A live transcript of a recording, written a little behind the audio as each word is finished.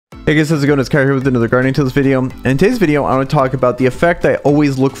Hey guys, how's it going? It's Kai here with another Guardian Tales video. And in today's video, I want to talk about the effect I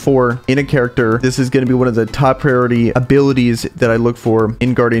always look for in a character. This is going to be one of the top priority abilities that I look for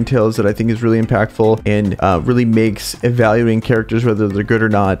in Guardian Tales that I think is really impactful and really makes evaluating characters, whether they're good or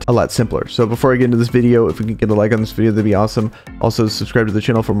not, a lot simpler. So before I get into this video, if we can get a like on this video, that'd be awesome. Also, subscribe to the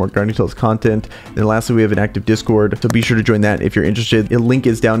channel for more Guardian Tales content. And then lastly, we have an active Discord, so be sure to join that if you're interested. The link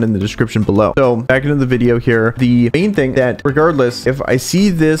is down in the description below. So back into the video here. The main thing that regardless, if I see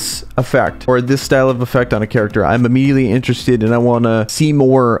this effect or this style of effect on a character, I'm immediately interested and I want to see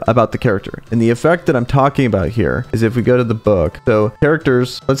more about the character. And the effect that I'm talking about here is if we go to the book. So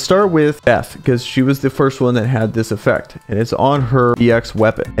characters, let's start with Beth, because she was the first one that had this effect, and it's on her EX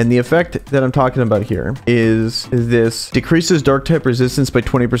weapon. And the effect that I'm talking about here is this: decreases dark type resistance by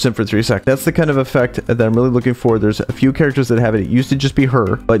 20% for 3 seconds. That's the kind of effect that I'm really looking for. There's a few characters that have it. It used to just be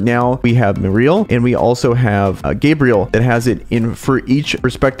her, but now we have Muriel and we also have Gabriel that has it in for each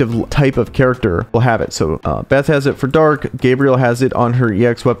respective type of character will have it. So Beth has it for dark, Gabriel has it on her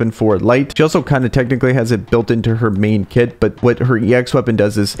EX weapon for light. She also kind of technically has it built into her main kit, but what her EX weapon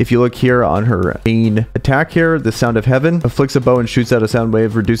does is, if you look here on her main attack here, the Sound of Heaven afflicts a bow and shoots out a sound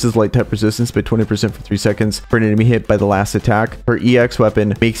wave, reduces light type resistance by 20% for 3 seconds for an enemy hit by the last attack. Her EX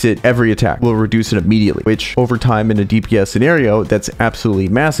weapon makes it every attack will reduce it immediately, which over time in a DPS scenario, that's absolutely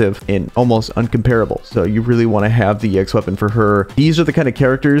massive and almost uncomparable. So you really want to have the EX weapon for her. These are the kind of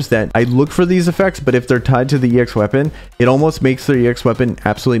characters that I look for these effects, but if they're tied to the EX weapon, it almost makes the EX weapon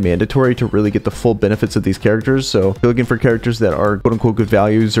absolutely mandatory to really get the full benefits of these characters. So if you're looking for characters that are quote unquote good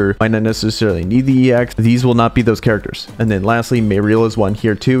values or might not necessarily need the EX, these will not be those characters. And then lastly, Muriel is one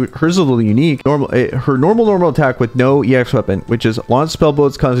here too. Hers is a little unique. Her normal attack with no EX weapon, which is launch spell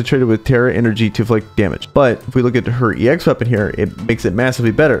bullets concentrated with Terra energy to inflict damage. But if we look at her EX weapon here, it makes it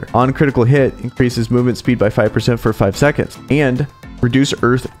massively better. On critical hit, increases movement speed by 5% for 5 seconds. And reduce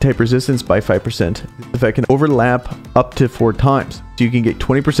earth type resistance by 5%. This effect can overlap up to 4 times. So you can get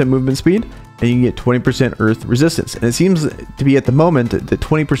 20% movement speed and you can get 20% earth resistance. And it seems to be at the moment that the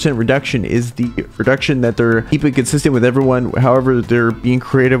 20% reduction is the reduction that they're keeping consistent with everyone. However, they're being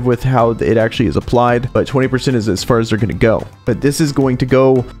creative with how it actually is applied, but 20% is as far as they're going to go. But this is going to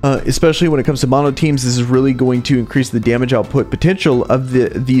go, especially when it comes to mono teams, this is really going to increase the damage output potential of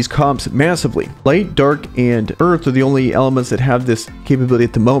these comps massively. Light, dark, and earth are the only elements that have this capability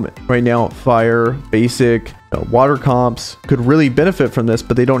at the moment. Right now, fire, basic, water comps could really benefit from this,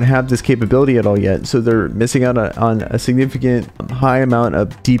 but they don't have this capability at all yet. So they're missing out on a significant high amount of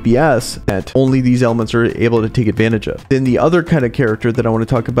DPS that only these elements are able to take advantage of. Then the other kind of character that I want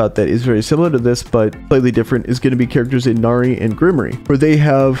to talk about that is very similar to this, but slightly different, is going to be characters in Nari and Grimoire, where they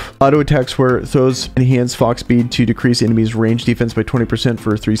have auto attacks where it throws enhanced Fox speed to decrease enemies' range defense by 20%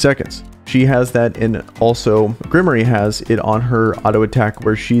 for 3 seconds. She has that, and also Grimoire has it on her auto attack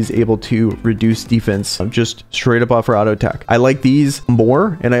where she's able to reduce defense just straight up off her auto attack. I like these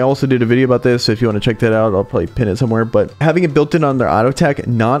more, and I also did a video about this, so if you want to check that out, I'll probably pin it somewhere. But having it built in on their auto attack,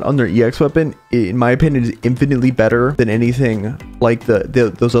 not on their EX weapon, in my opinion, is infinitely better than anything like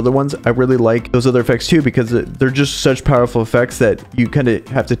those other ones. I really like those other effects too, because they're just such powerful effects that you kind of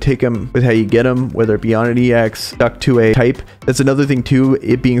have to take them with how you get them, whether it be on an EX, stuck to a type. That's another thing too.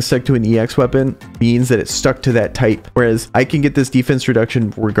 It being stuck to an EX weapon means that it's stuck to that type, whereas I can get this defense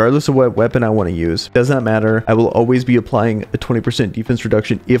reduction regardless of what weapon I want to use. Does not matter. I will always be applying a 20% defense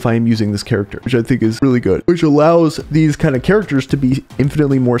reduction if I am using this character, which I think is really good, which allows these kind of characters to be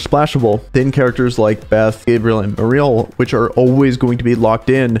infinitely more splashable than characters like Beth, Gabriel, and Muriel, which are always going to be locked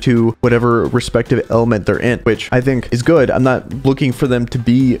in to whatever respective element they're in, which I think is good. I'm not looking for them to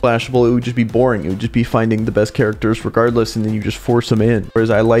be splashable. It would just be boring. It would just be finding the best characters regardless, and then you just force them in. Whereas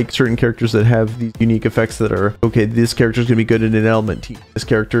I like certain characters that have these unique effects that are, okay, this character is going to be good in an element team. This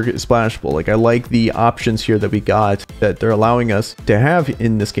character is splashable. Like, I like the options here that we got that they're allowing us to have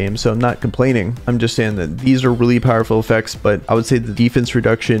in this game. So I'm not complaining. I'm just saying that these are really powerful effects, but I would say the defense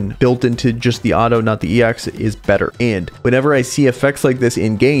reduction built into just the auto, not the EX, is better. And whenever I see effects like this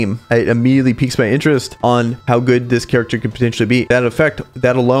in game, it immediately piques my interest on how good this character could potentially be. That effect,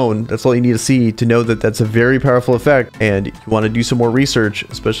 that alone, that's all you need to see to know that that's a very powerful effect. And you want to do some more research,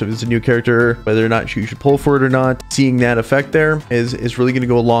 especially if it's a new character, whether or not you should pull for it or not. Seeing that effect there is really going to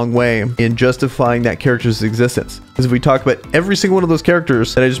go a long way in justifying that character's existence. Because if we talk about every single one of those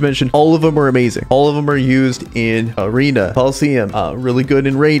characters that I just mentioned, all of them are amazing. All of them are used in Arena, Coliseum, really good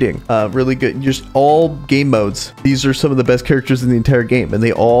in raiding, really good, just all game modes. These are some of the best characters in the entire game, and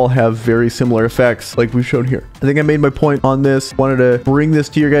they all have very similar effects like we've shown here. I think I made my point on this. Wanted to bring this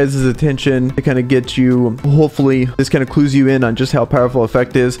to your guys' attention to kind of get you, hopefully this kind of clues you in on just how powerful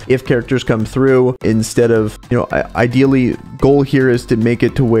effect is. If if characters come through instead of, you know, ideally goal here is to make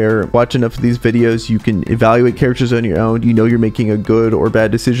it to where watch enough of these videos, you can evaluate characters on your own. You know you're making a good or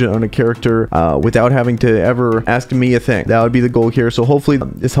bad decision on a character without having to ever ask me a thing. That would be the goal here. So hopefully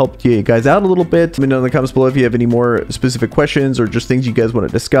this helped you guys out a little bit. Let me know in the comments below if you have any more specific questions or just things you guys want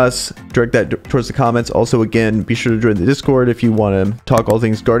to discuss. Direct that towards the comments. Also, again, be sure to join the Discord if you want to talk all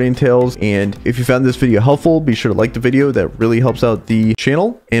things Guardian Tales. And if you found this video helpful, be sure to like the video. That really helps out the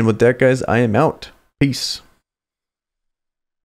channel. And with that, guys, I am out. Peace.